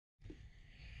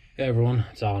Hey everyone,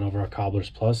 it's Alan over at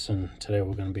Cobblers Plus, and today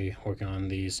we're going to be working on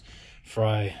these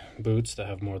Frye boots that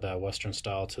have more of that Western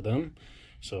style to them.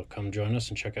 So come join us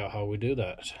and check out how we do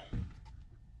that.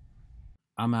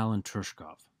 I'm Alan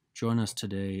Trushkov. Join us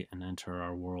today and enter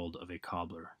our world of a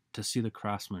cobbler to see the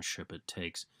craftsmanship it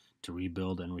takes to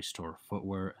rebuild and restore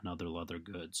footwear and other leather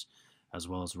goods, as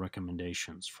well as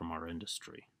recommendations from our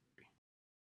industry.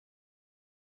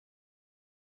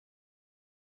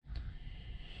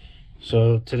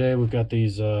 So today we've got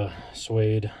these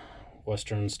Suede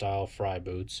Western style Frye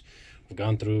boots. We've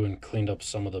gone through and cleaned up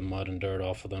some of the mud and dirt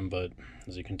off of them, but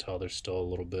as you can tell, there's still a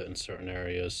little bit in certain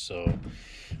areas, so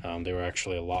they were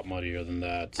actually a lot muddier than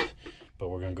that. But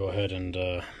we're going to go ahead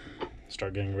and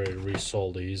start getting ready to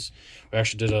resole these. We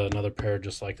actually did another pair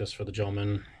just like this for the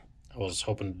gentleman. I was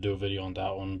hoping to do a video on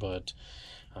that one, but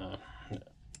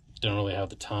didn't really have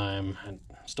the time, and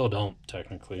still don't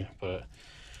technically, but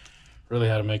really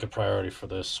had to make a priority for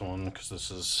this one because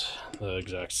this is the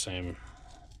exact same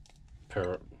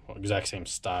pair, exact same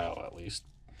style at least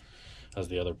as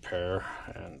the other pair,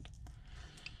 and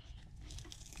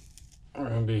we're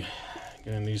gonna be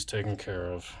getting these taken care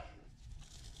of.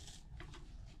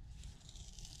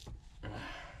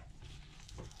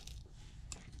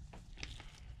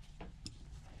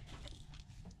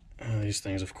 These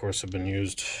things of course have been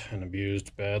used and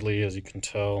abused badly, as you can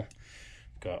tell.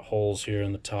 Got holes here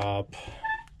in the top.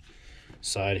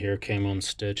 Side here came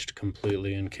unstitched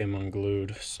completely and came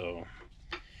unglued, so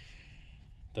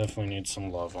definitely need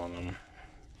some love on them.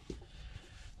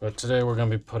 But today we're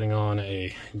going to be putting on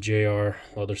a JR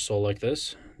leather sole like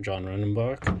this, John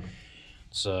Redenbach.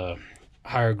 It's a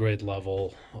higher grade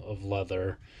level of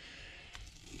leather,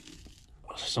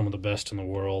 some of the best in the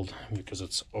world, because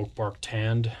it's oak bark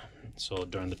tanned. So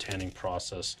during the tanning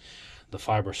process, the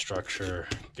fiber structure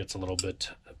gets a little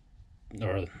bit,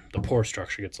 or the pore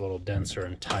structure gets a little denser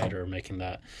and tighter, making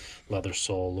that leather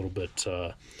sole a little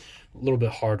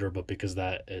bit harder. But because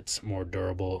that it's more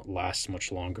durable, lasts much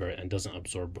longer, and doesn't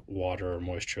absorb water or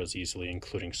moisture as easily,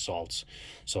 including salts.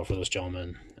 So for this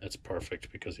gentleman, it's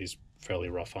perfect because he's fairly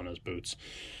rough on his boots.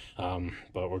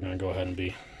 But we're going to go ahead and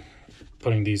be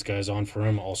putting these guys on for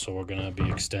him. Also, we're going to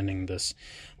be extending this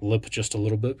lip just a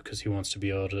little bit because he wants to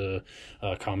be able to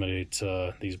accommodate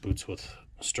these boots with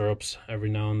stirrups every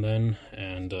now and then,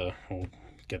 and we'll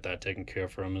get that taken care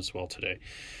of for him as well today.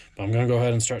 But I'm going to go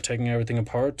ahead and start taking everything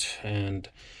apart, and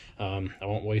I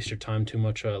won't waste your time too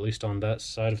much, at least on that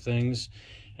side of things,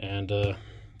 and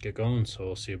get going. So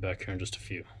we'll see you back here in just a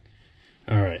few.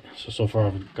 Alright, so far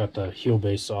I've got the heel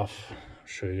base off. I'll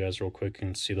show you guys real quick. You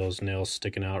can see those nails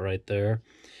sticking out right there.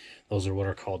 Those are what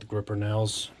are called gripper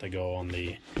nails. They go on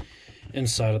the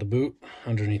inside of the boot,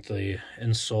 underneath the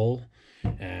insole,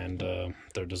 and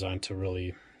they're designed to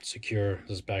really secure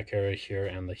this back area here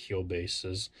and the heel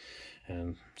bases,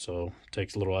 and so it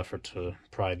takes a little effort to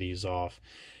pry these off.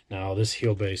 Now this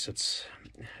heel base,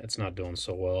 it's not doing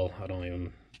so well. I don't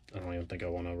even think I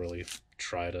want to really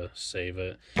try to save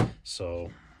it,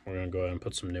 so we're gonna go ahead and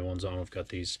put some new ones on. We've got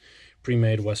these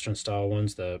pre-made Western style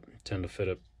ones that tend to fit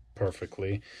it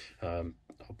perfectly. I'll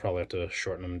probably have to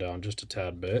shorten them down just a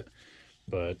tad bit,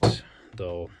 but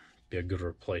they'll be a good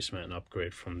replacement and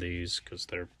upgrade from these because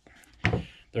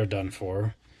they're done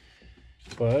for.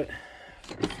 But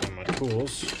find my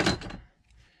tools.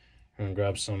 I'm gonna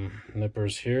grab some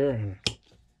nippers here and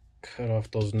cut off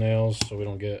those nails so we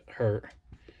don't get hurt.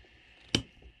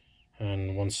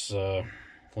 And once the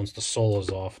sole is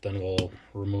off, then we'll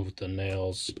remove the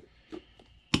nails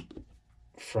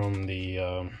from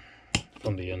the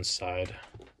inside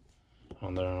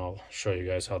on there, and I'll show you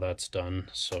guys how that's done.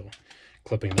 So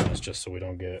clipping that is just so we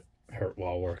don't get hurt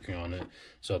while working on it.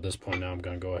 So at this point now I'm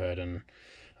going to go ahead and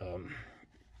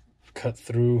cut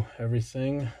through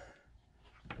everything.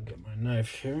 I'll get my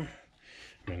knife here.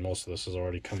 I mean, most of this is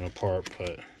already coming apart,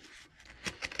 but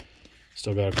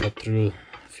still got to cut through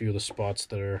a few of the spots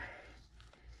that are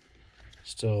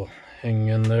still hanging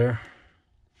in there.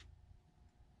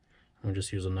 I'll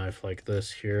just use a knife like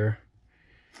this here,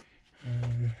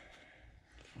 and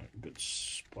find a good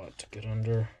spot to get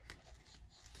under.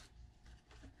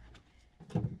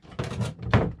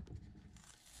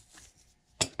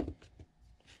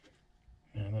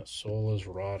 Man, that sole is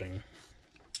rotting.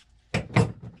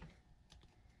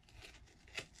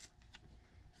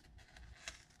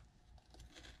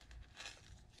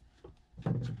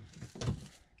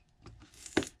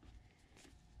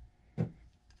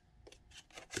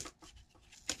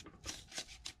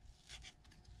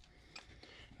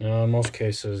 Now, in most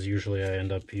cases, usually I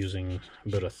end up using a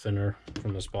bit of thinner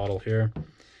from this bottle here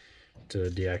to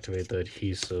deactivate the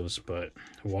adhesives, but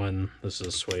one, this is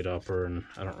a suede upper and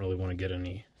I don't really want to get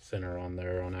any thinner on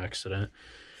there on accident,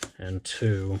 and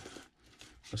two,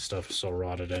 the stuff is so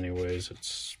rotted anyways,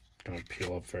 it's gonna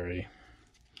peel up very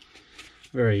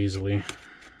easily,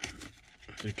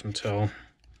 as you can tell.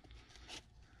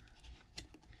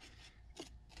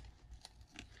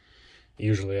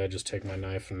 Usually I just take my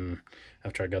knife and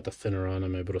after I got the thinner on,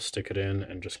 I'm able to stick it in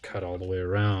and just cut all the way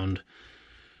around.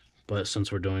 But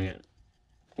since we're doing it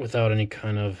without any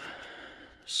kind of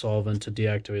solvent to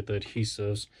deactivate the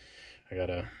adhesives, I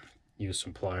gotta use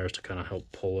some pliers to kind of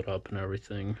help pull it up and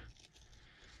everything.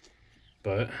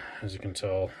 But as you can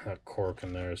tell, that cork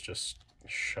in there is just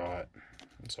shot.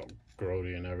 It's all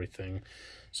grody and everything.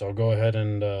 So I'll go ahead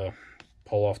and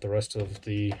pull off the rest of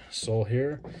the sole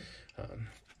here.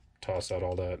 Toss out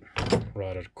all that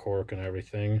rotted cork and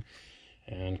everything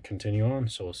and continue on.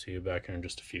 So we'll see you back here in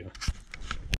just a few.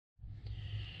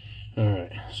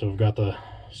 Alright, so we've got the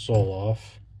sole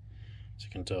off. As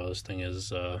you can tell, this thing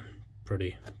is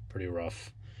pretty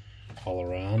rough all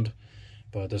around.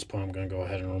 But at this point I'm going to go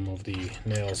ahead and remove the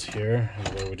nails here. And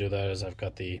the way we do that is I've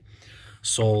got the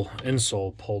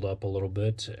insole pulled up a little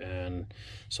bit, and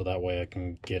so that way I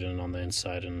can get in on the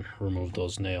inside and remove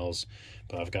those nails.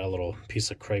 But I've got a little piece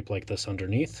of crepe like this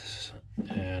underneath,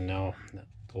 and now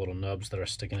the little nubs that are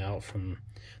sticking out from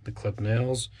the clip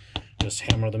nails, just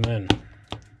hammer them in.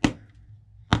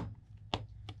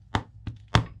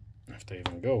 If they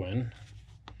even go in.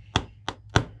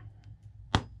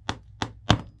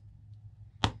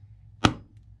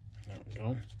 There we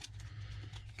go.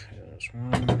 Okay, there's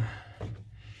one.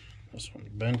 This one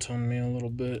bent on me a little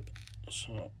bit,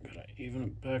 so I'm gonna even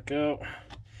it back out.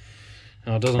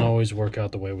 Now it doesn't always work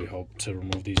out the way we hope to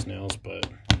remove these nails, but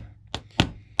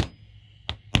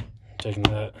taking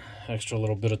that extra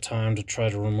little bit of time to try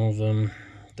to remove them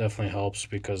definitely helps,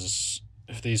 because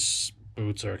if these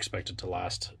boots are expected to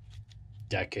last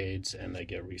decades and they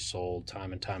get resoled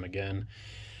time and time again,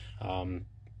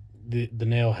 the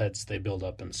nail heads, they build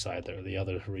up inside there. The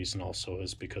other reason also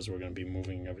is because we're going to be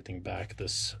moving everything back.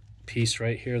 This piece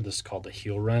right here, this is called the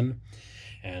heel wren,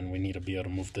 and we need to be able to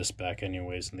move this back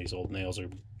anyways, and these old nails are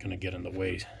going to get in the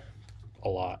way a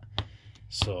lot.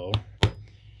 So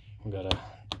we got to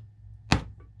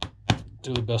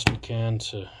do the best we can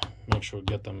to make sure we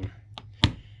get them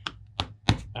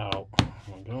out.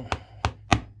 There we go.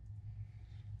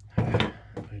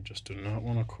 They just do not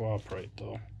want to cooperate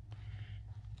though.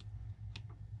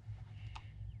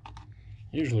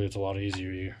 Usually it's a lot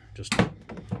easier. You just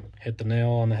hit the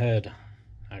nail on the head.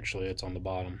 Actually, it's on the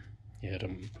bottom. You hit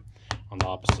them on the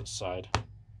opposite side.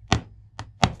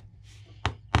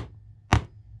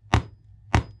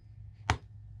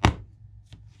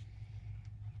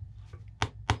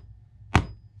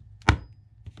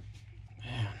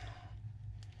 Man,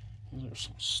 these are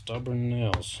some stubborn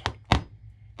nails.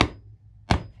 There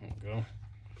we go.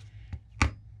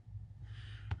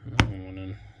 That one went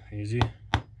in easy.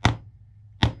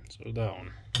 So that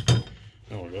one.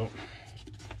 There we go.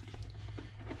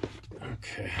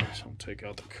 Okay, so I'll take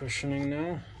out the cushioning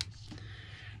now.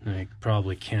 I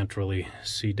probably can't really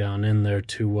see down in there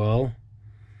too well,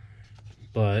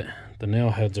 but the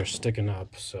nail heads are sticking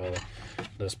up, so at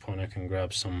this point I can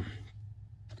grab some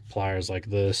pliers like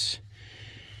this,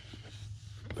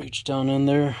 reach down in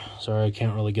there. Sorry, I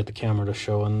can't really get the camera to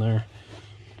show in there.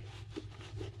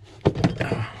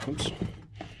 Oops.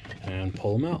 And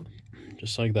pull them out,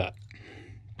 just like that.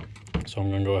 So I'm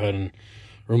going to go ahead and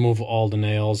remove all the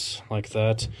nails like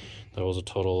that. There was a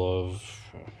total of,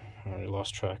 I already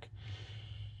lost track,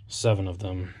 7 of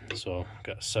them. So I've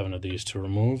got 7 of these to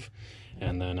remove.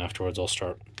 And then afterwards I'll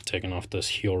start taking off this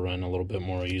heel wren a little bit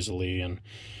more easily and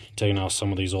taking out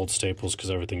some of these old staples because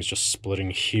everything's just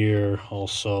splitting here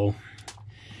also.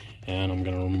 And I'm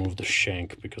going to remove the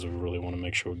shank because we really want to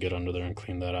make sure we get under there and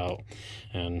clean that out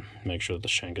and make sure that the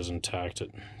shank is intact.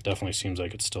 It definitely seems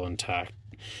like it's still intact.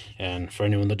 And for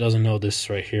anyone that doesn't know, this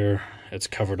right here, it's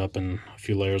covered up in a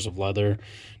few layers of leather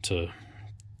to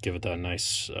give it that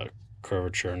nice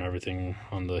curvature and everything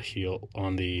on the heel,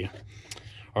 on the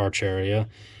arch area.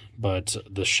 But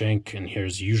the shank in here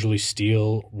is usually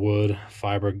steel, wood,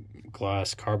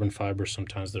 fiberglass, carbon fiber.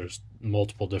 Sometimes there's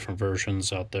multiple different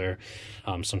versions out there,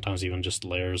 sometimes even just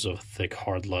layers of thick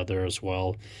hard leather as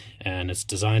well, and it's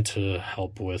designed to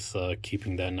help with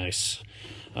keeping that nice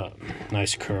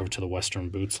curve to the western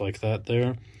boots like that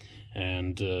there.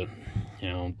 and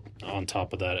on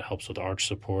top of that, it helps with arch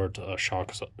support,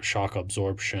 shock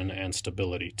absorption, and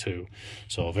stability too.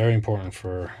 So very important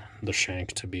for the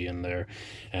shank to be in there,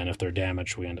 and if they're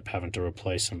damaged, we end up having to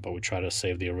replace them, but we try to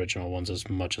save the original ones as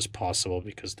much as possible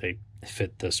because they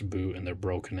fit this boot and they're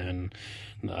broken in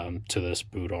to this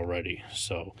boot already.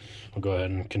 So we'll go ahead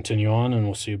and continue on, and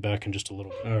we'll see you back in just a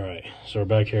little bit. All right, so we're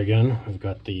back here again. We've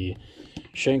got the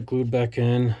shank glued back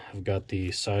in. I've got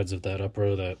the sides of that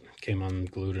upper that came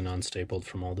unglued and unstapled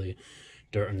from all the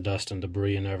dirt and dust and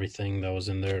debris and everything that was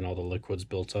in there and all the liquids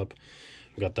built up.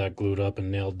 Got that glued up and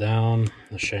nailed down.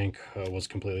 The shank was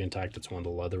completely intact. It's one of the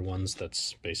leather ones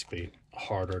that's basically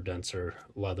harder, denser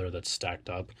leather that's stacked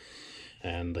up.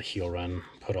 And the heel run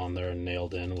put on there and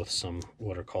nailed in with some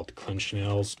what are called clinch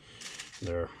nails.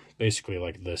 They're basically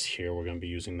like this here. We're going to be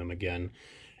using them again.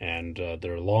 And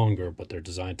they're longer, but they're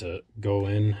designed to go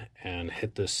in and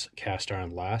hit this cast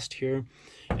iron last here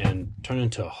and turn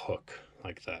into a hook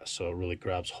like that. So it really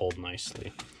grabs hold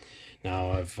nicely.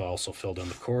 Now I've also filled in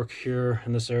the cork here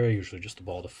in this area. Usually just the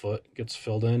ball of the foot gets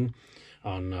filled in.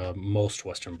 On most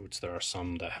Western boots, there are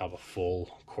some that have a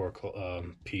full cork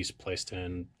piece placed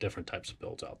in, different types of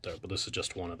builds out there, but this is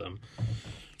just one of them.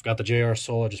 I've got the JR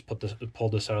sole. I just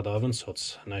pulled this out of the oven, so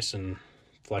it's nice and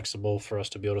flexible for us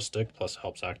to be able to stick, plus it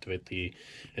helps activate the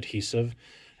adhesive.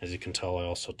 As you can tell, I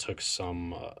also took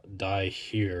some dye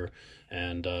here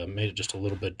and made it just a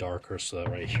little bit darker so that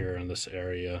right here in this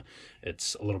area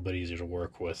it's a little bit easier to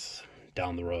work with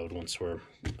down the road once we're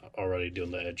already doing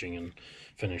the edging and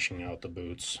finishing out the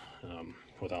boots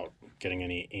without getting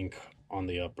any ink on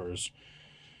the uppers.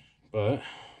 But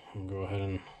I'll go ahead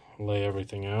and lay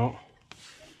everything out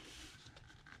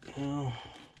now.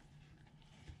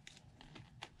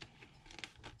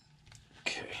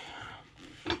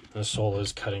 The sole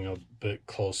is cutting a bit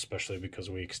close, especially because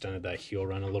we extended that heel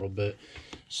run a little bit.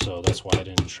 So that's why I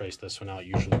didn't trace this one out.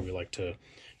 Usually we like to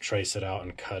trace it out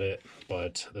and cut it,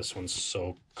 but this one's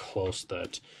so close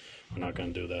that we're not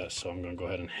going to do that. So I'm going to go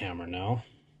ahead and hammer now.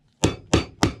 I'll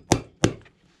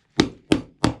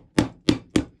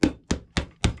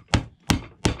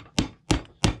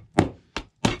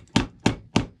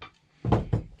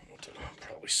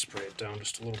probably spray it down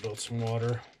just a little bit with some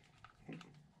water.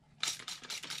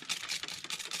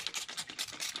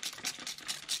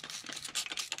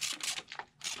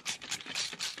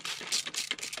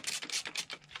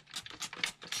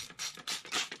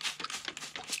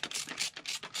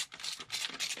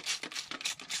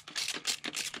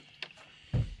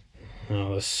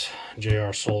 Now this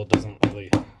JR sole doesn't really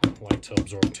like to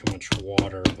absorb too much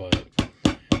water, but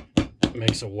it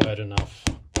makes it wet enough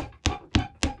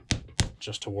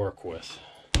just to work with.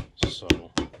 So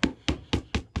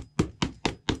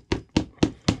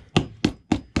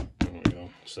there we go.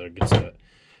 So it gets that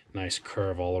nice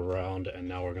curve all around, and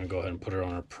now we're going to go ahead and put it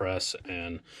on our press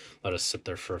and let it sit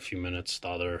there for a few minutes. The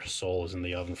other sole is in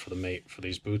the oven for the mate for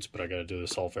these boots, but I got to do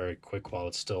this all very quick while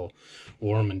it's still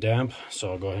warm and damp,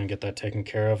 so I'll go ahead and get that taken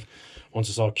care of. Once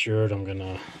it's all cured, I'm going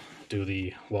to do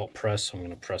the welt press. I'm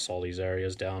going to press all these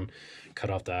areas down, cut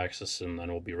off the axis, and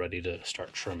then we'll be ready to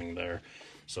start trimming there.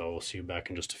 So we'll see you back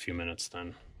in just a few minutes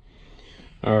then.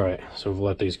 Alright, so we've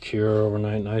let these cure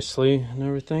overnight nicely and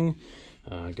everything.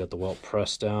 Got the welt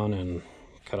press down and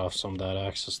cut off some of that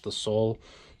axis, the sole.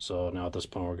 So now at this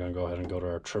point we're going to go ahead and go to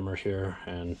our trimmer here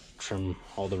and trim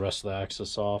all the rest of the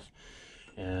axis off.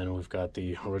 And we've got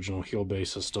the original heel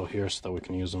bases still here so that we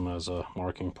can use them as a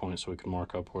marking point, so we can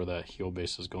mark up where that heel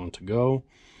base is going to go.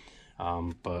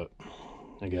 But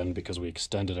again, because we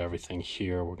extended everything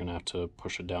here, we're going to have to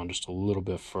push it down just a little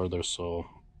bit further, so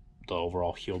the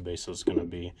overall heel base is going to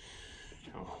be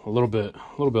a little bit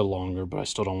longer, but I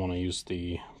still don't want to use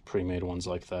the pre-made ones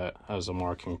like that as a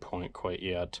marking point quite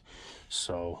yet.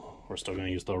 So we're still going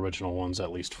to use the original ones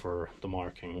at least for the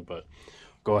marking, but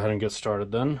go ahead and get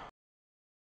started then.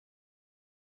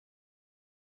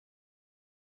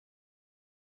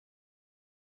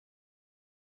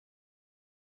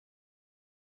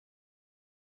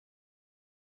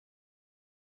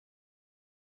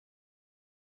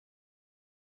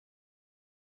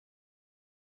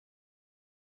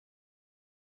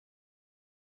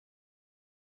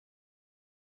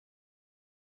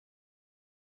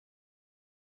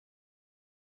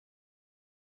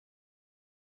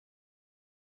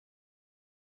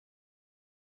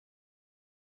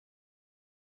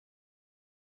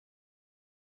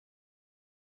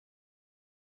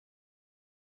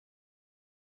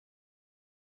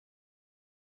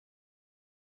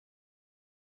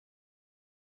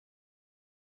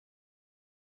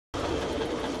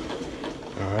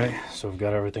 Alright, so we've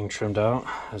got everything trimmed out.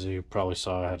 As you probably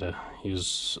saw, I had to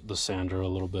use the sander a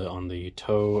little bit on the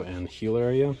toe and heel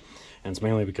area. And it's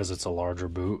mainly because it's a larger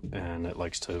boot and it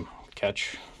likes to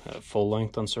catch at full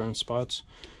length on certain spots.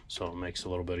 So it makes it a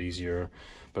little bit easier.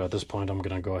 But at this point, I'm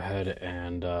going to go ahead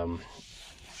and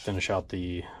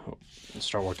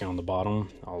start working on the bottom.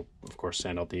 I'll, of course,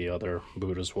 sand out the other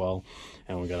boot as well.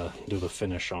 And we got to do the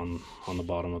finish on the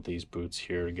bottom of these boots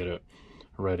here to get it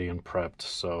ready and prepped.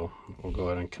 So we'll go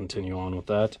ahead and continue on with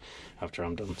that. After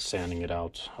I'm done sanding it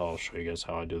out, I'll show you guys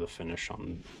how I do the finish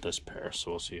on this pair.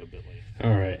 So we'll see you a bit later.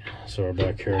 All right, so we're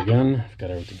back here again. I've got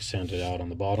everything sanded out on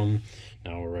the bottom.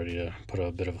 Now we're ready to put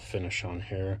a bit of a finish on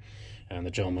here. And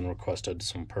the gentleman requested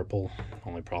some purple.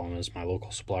 Only problem is my local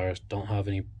suppliers don't have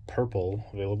any purple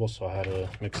available, so I had to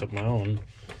mix up my own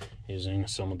using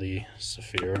some of the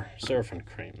Saphir Seraphim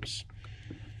creams.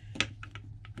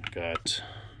 Got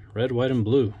red, white, and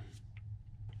blue.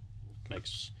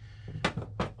 Makes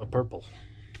a purple.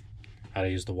 I had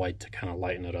to use the white to kind of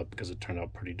lighten it up because it turned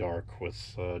out pretty dark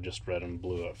with just red and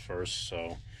blue at first,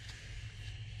 so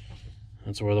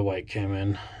that's where the white came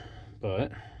in.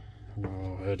 But I'll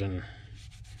go ahead and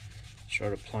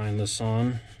start applying this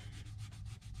on.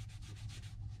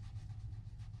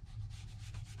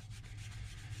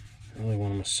 I really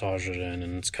want to massage it in,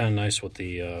 and it's kind of nice with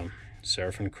the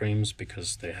Seraphim creams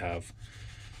because they have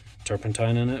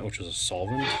turpentine in it, which is a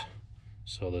solvent.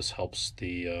 So this helps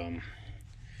the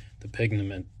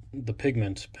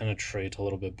pigment penetrate a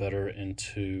little bit better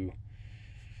into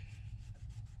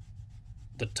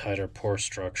the tighter pore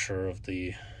structure of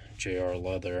the JR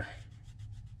leather.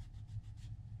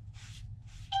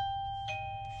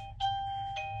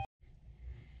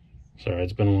 Sorry,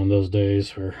 it's been one of those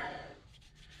days where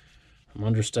I'm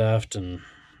understaffed and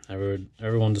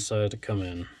everyone decided to come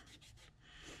in.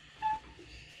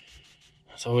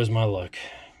 It's always my luck.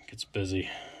 It gets busy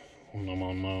when I'm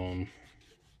on my own.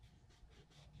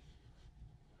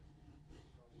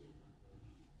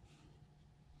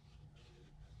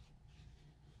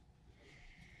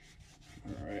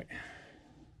 All right.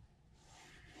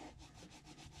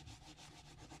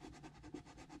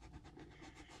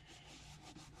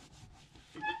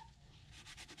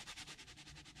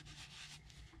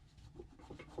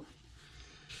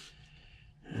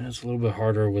 Yeah, it's a little bit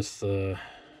harder with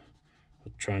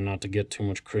trying not to get too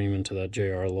much cream into that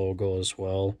JR logo as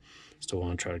well. Still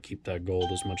want to try to keep that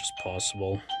gold as much as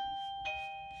possible.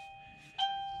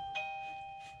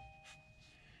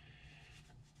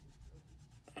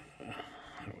 There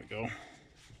we go.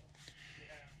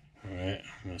 Alright,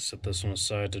 I'm going to set this one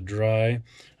aside to dry.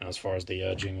 As far as the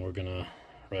edging,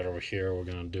 right over here, we're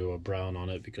going to do a brown on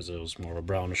it because it was more of a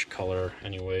brownish color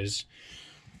anyways.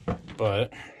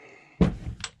 But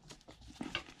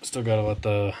still got to let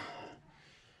the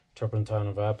turpentine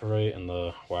evaporate and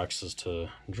the waxes to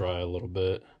dry a little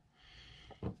bit.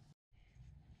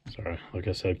 Sorry, like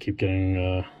I said, keep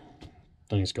getting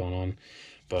things going on.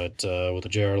 But with the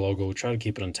JR logo, we try to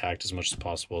keep it intact as much as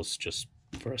possible. It's just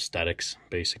for aesthetics,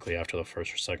 basically. After the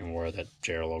first or second wear, that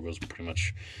JR logo is pretty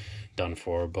much done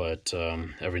for. But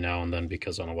every now and then,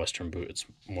 because on a Western boot it's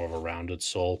more of a rounded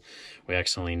sole, we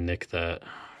accidentally nick that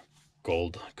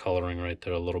gold coloring right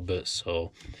there a little bit.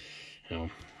 So, you know,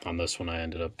 on this one I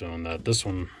ended up doing that. This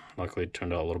one luckily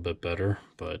turned out a little bit better,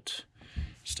 but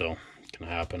still, it can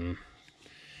happen.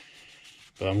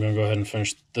 But I'm going to go ahead and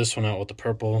finish this one out with the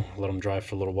purple, let them dry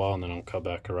for a little while, and then I'll cut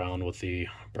back around with the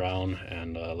brown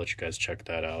and let you guys check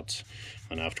that out.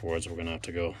 And afterwards, we're going to have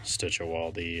to go stitch it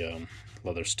while the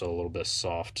leather's still a little bit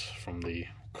soft from the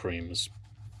creams.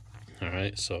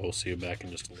 Alright, so we'll see you back in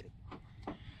just a little.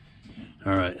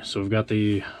 Alright, so we've got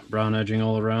the brown edging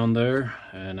all around there,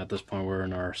 and at this point we're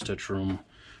in our stitch room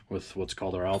with what's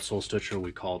called our outsole stitcher.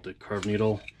 We call it the curved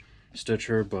needle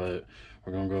stitcher, but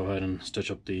we're going to go ahead and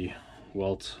stitch up the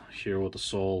welt here with the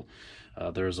sole.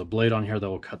 There's a blade on here that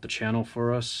will cut the channel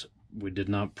for us. We did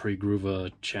not pre-groove a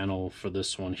channel for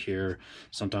this one here.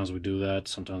 Sometimes we do that,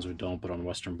 sometimes we don't, but on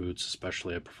Western boots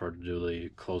especially, I prefer to do the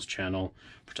closed channel.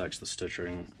 Protects the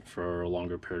stitching for a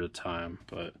longer period of time.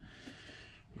 But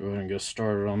go ahead and get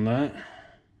started on that.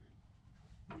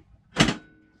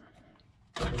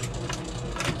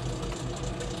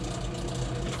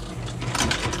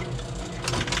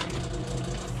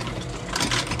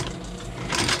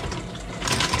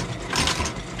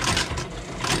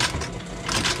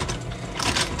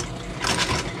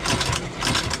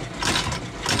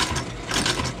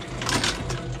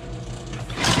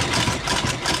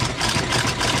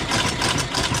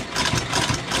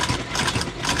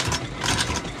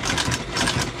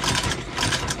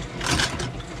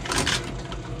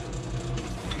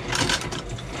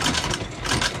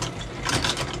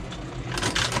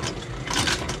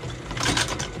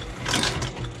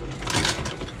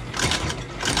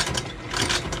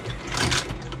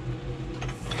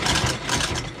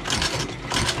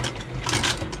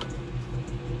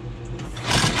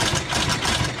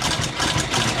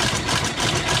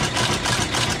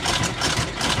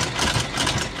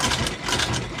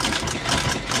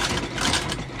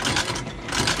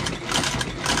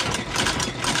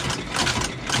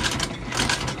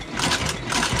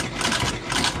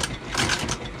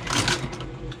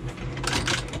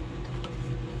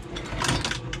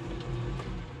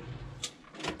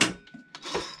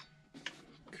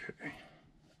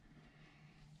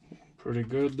 pretty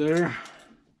good there.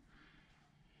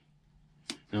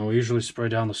 Now we usually spray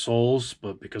down the soles,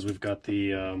 but because we've got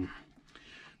the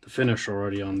finish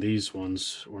already on these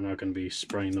ones, we're not going to be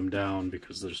spraying them down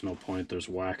because there's no point. There's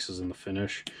waxes in the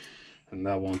finish, and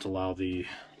that won't allow the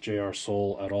JR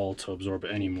sole at all to absorb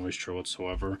any moisture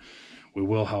whatsoever. We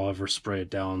will, however, spray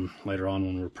it down later on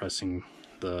when we're pressing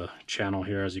the channel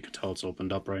here. As you can tell, it's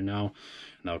opened up right now,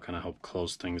 and that'll kind of help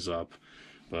close things up.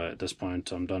 But at this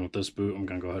point, I'm done with this boot. I'm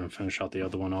going to go ahead and finish out the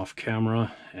other one off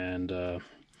camera and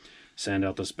sand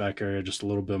out this back area just a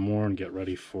little bit more and get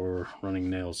ready for running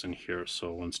nails in here.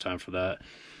 So when it's time for that,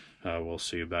 we'll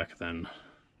see you back then.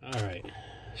 All right,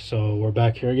 so we're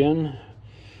back here again.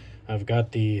 I've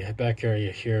got the back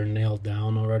area here nailed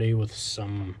down already with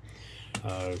some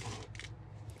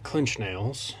clinch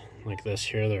nails like this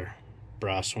here. They're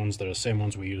brass ones. They're the same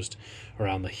ones we used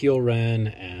around the heel ren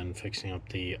and fixing up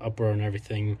the upper and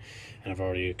everything. And I've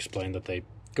already explained that they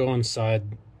go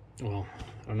inside, well,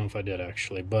 I don't know if I did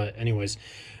actually, but anyways,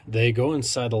 they go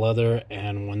inside the leather,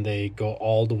 and when they go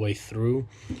all the way through,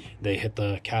 they hit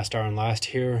the cast iron last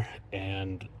here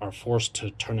and are forced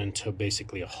to turn into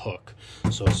basically a hook.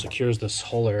 So it secures this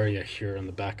whole area here in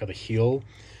the back of the heel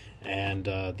and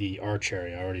the arch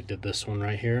area. I already did this one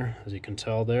right here, as you can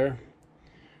tell there.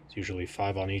 It's usually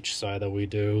 5 on each side that we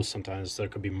do. Sometimes there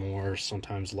could be more,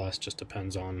 sometimes less, just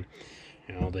depends on,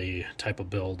 you know, the type of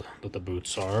build that the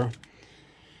boots are.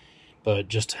 But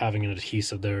just having an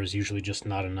adhesive there is usually just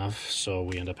not enough, so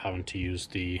we end up having to use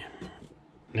the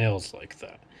nails like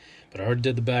that. But I already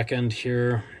did the back end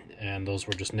here, and those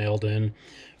were just nailed in.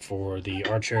 For the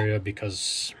arch area,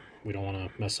 because we don't want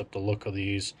to mess up the look of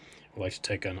these, we like to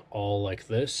take an awl like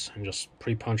this and just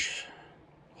pre-punch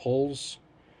holes.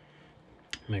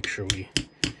 Make sure we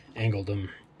angle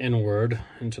them inward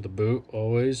into the boot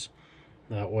always.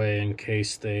 That way, in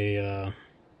case they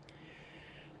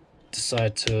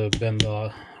decide to bend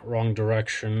the wrong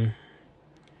direction,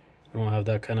 we don't have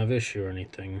that kind of issue or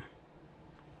anything.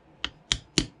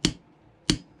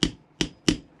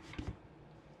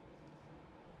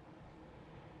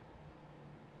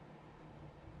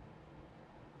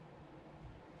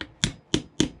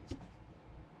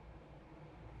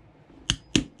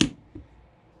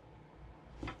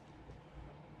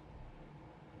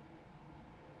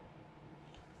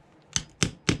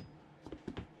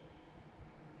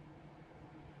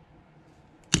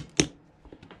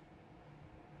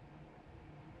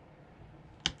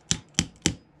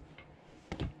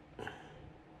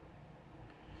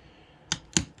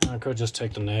 I could just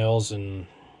take the nails and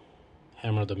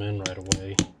hammer them in right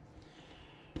away,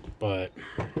 but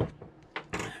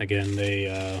again,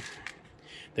 they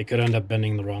could end up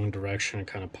bending the wrong direction and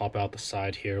kind of pop out the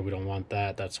side here. We don't want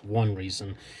that. That's one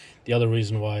reason. The other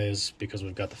reason why is because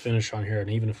we've got the finish on here, and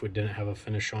even if we didn't have a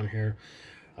finish on here,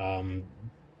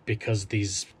 because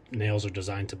these nails are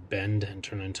designed to bend and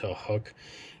turn into a hook,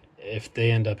 if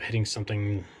they end up hitting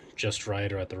something just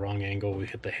right or at the wrong angle, we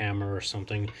hit the hammer or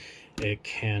something, it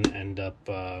can end up,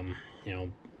 you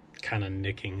know, kind of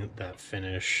nicking that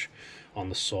finish on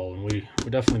the sole, and we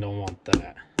definitely don't want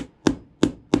that.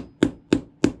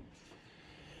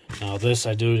 Now this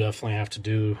I do definitely have to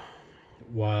do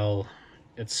while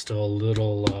it's still a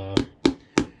little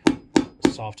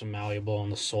soft and malleable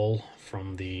on the sole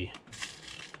from the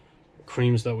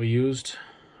creams that we used.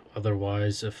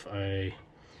 Otherwise, if I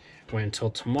wait until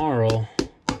tomorrow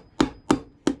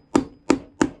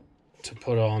to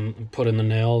put in the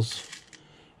nails,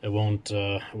 it won't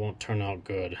turn out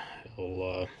good.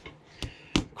 It'll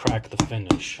crack the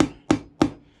finish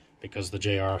because the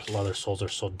JR leather soles are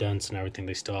so dense and everything.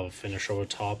 They still have a finish over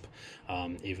top.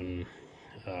 Even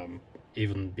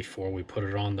before we put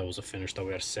it on, there was a finish that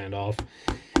we had to sand off,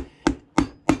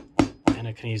 and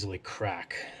it can easily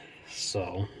crack.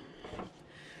 So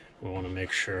we want to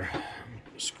make sure.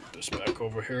 Scoot this back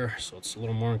over here so it's a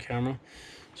little more on camera.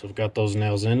 So we've got those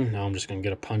nails in. Now I'm just going to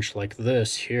get a punch like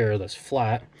this here that's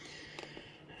flat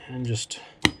and just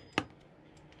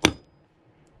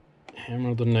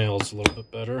hammer the nails a little bit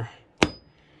better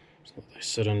so they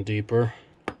sit in deeper.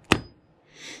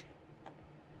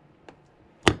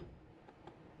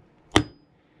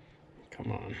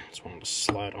 Come on, just wanted to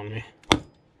slide on me.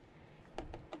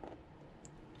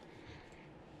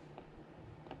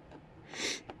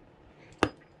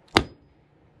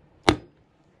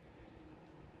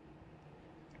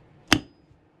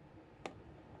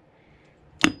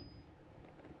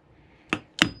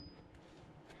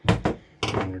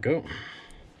 There we go.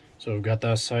 So we've got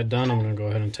that side done. I'm going to go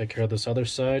ahead and take care of this other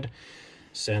side.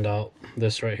 Sand out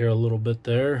this right here a little bit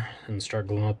there and start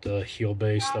gluing up the heel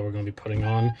base that we're going to be putting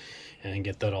on and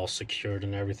get that all secured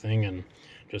and everything, and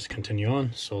just continue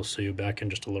on. So I'll see you back in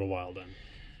just a little while then.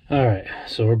 All right,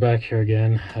 so we're back here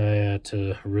again. I had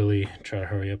to really try to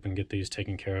hurry up and get these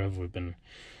taken care of. We've been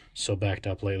so backed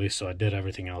up lately, so I did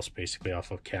everything else basically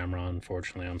off of camera.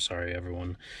 Unfortunately, I'm sorry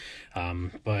everyone,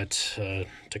 but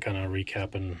to kind of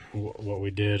recap and what we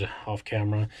did off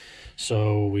camera,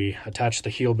 so we attached the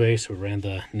heel base. We ran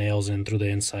the nails in through the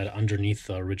inside underneath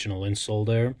the original insole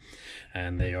there,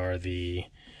 and they are the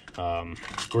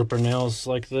gripper nails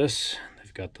like this.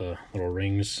 They've got the little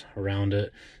rings around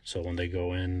it, so when they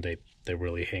go in, they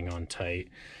really hang on tight.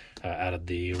 Added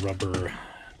the rubber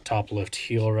top lift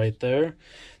heel right there.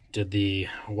 Did the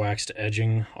waxed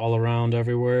edging all around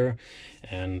everywhere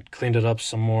and cleaned it up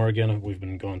some more. Again, we've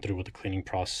been going through with the cleaning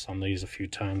process on these a few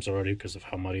times already because of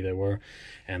how muddy they were,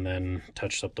 and then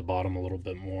touched up the bottom a little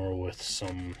bit more with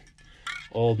some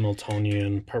old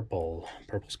Miltonian purple.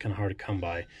 Purple's kind of hard to come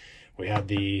by. We had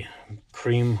the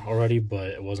cream already, but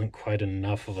it wasn't quite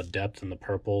enough of a depth in the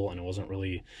purple, and it wasn't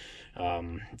really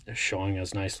showing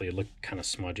as nicely. It looked kind of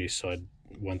smudgy, so I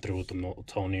went through with the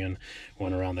Miltonian,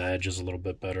 went around the edges a little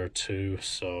bit better too.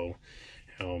 So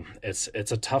you know, it's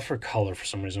a tougher color for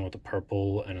some reason with the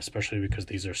purple, and especially because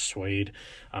these are suede,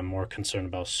 I'm more concerned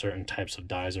about certain types of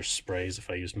dyes or sprays. If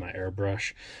I use my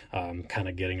airbrush, kind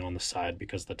of getting on the side,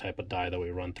 because the type of dye that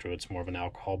we run through, it's more of an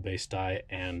alcohol based dye,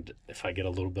 and if I get a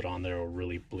little bit on there, it'll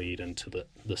really bleed into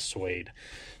the suede,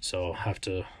 so I'll have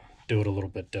to do it a little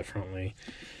bit differently.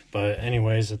 But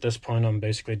anyways, at this point I'm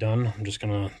basically done. I'm just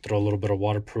gonna throw a little bit of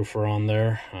waterproofer on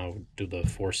there, do the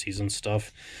Four Seasons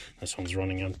stuff. This one's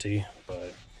running empty,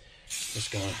 but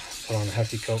just gonna put on a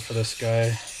hefty coat for this guy.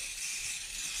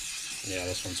 Yeah,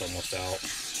 this one's almost out.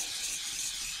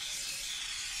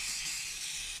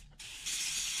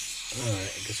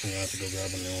 Alright, I guess I'm gonna have to go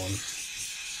grab a new one.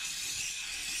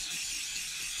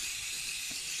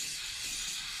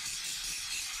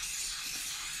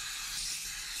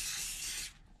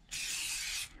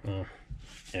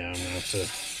 Yeah, I'm gonna have to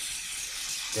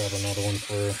grab another one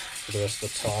for the rest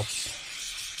of the tops.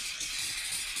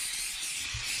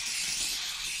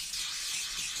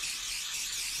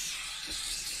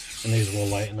 And these will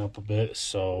lighten up a bit,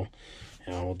 so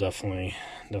yeah, we'll definitely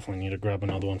need to grab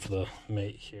another one for the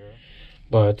mate here.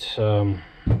 But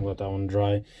let that one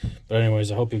dry. But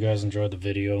anyways, I hope you guys enjoyed the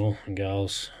video, and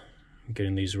gals.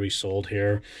 Getting these resold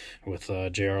here with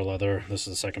JR Leather. This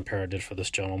is the second pair I did for this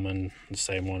gentleman. The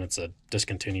same one. It's a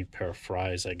discontinued pair of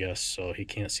Fryes, I guess, so he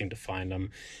can't seem to find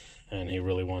them, and he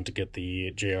really wanted to get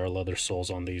the JR Leather soles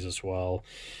on these as well.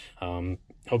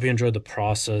 Hope you enjoyed the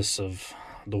process of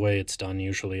the way it's done.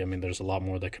 Usually, I mean, there's a lot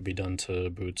more that could be done to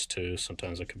boots too.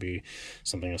 Sometimes it could be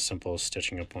something as simple as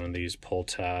stitching up one of these pull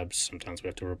tabs. Sometimes we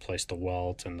have to replace the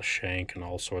welt and the shank and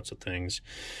all sorts of things,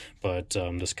 but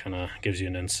this kind of gives you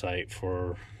an insight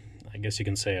for, I guess you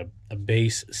can say, a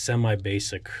base,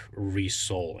 semi-basic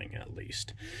resoling at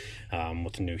least,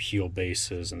 with the new heel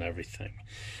bases and everything.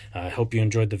 I hope you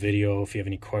enjoyed the video. If you have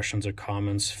any questions or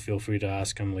comments, feel free to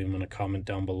ask them. Leave them in a comment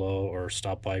down below, or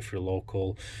stop by if you're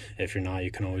local. If you're not,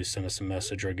 you can always send us a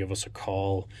message or give us a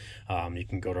call. You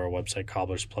can go to our website,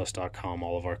 cobblersplus.com.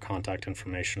 All of our contact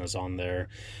information is on there.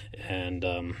 And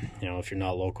you know, if you're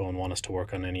not local and want us to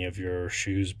work on any of your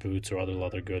shoes, boots, or other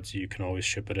leather goods, you can always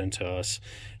ship it into us.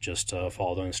 Just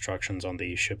follow the instructions on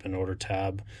the ship and order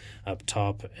tab up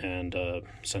top, and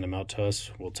send them out to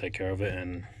us. We'll take care of it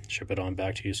and ship it on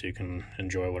back to you so you can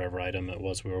enjoy whatever item it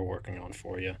was we were working on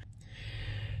for you.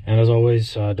 And as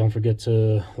always, don't forget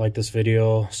to like this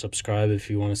video, subscribe if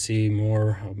you want to see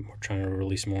more. We're trying to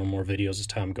release more and more videos as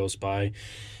time goes by.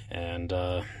 And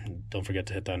don't forget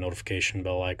to hit that notification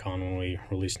bell icon when we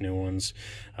release new ones.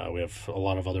 We have a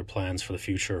lot of other plans for the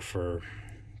future for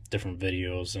different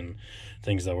videos and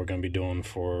things that we're going to be doing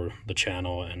for the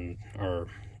channel and our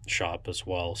shop as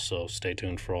well. So stay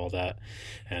tuned for all that,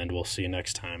 and we'll see you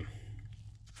next time.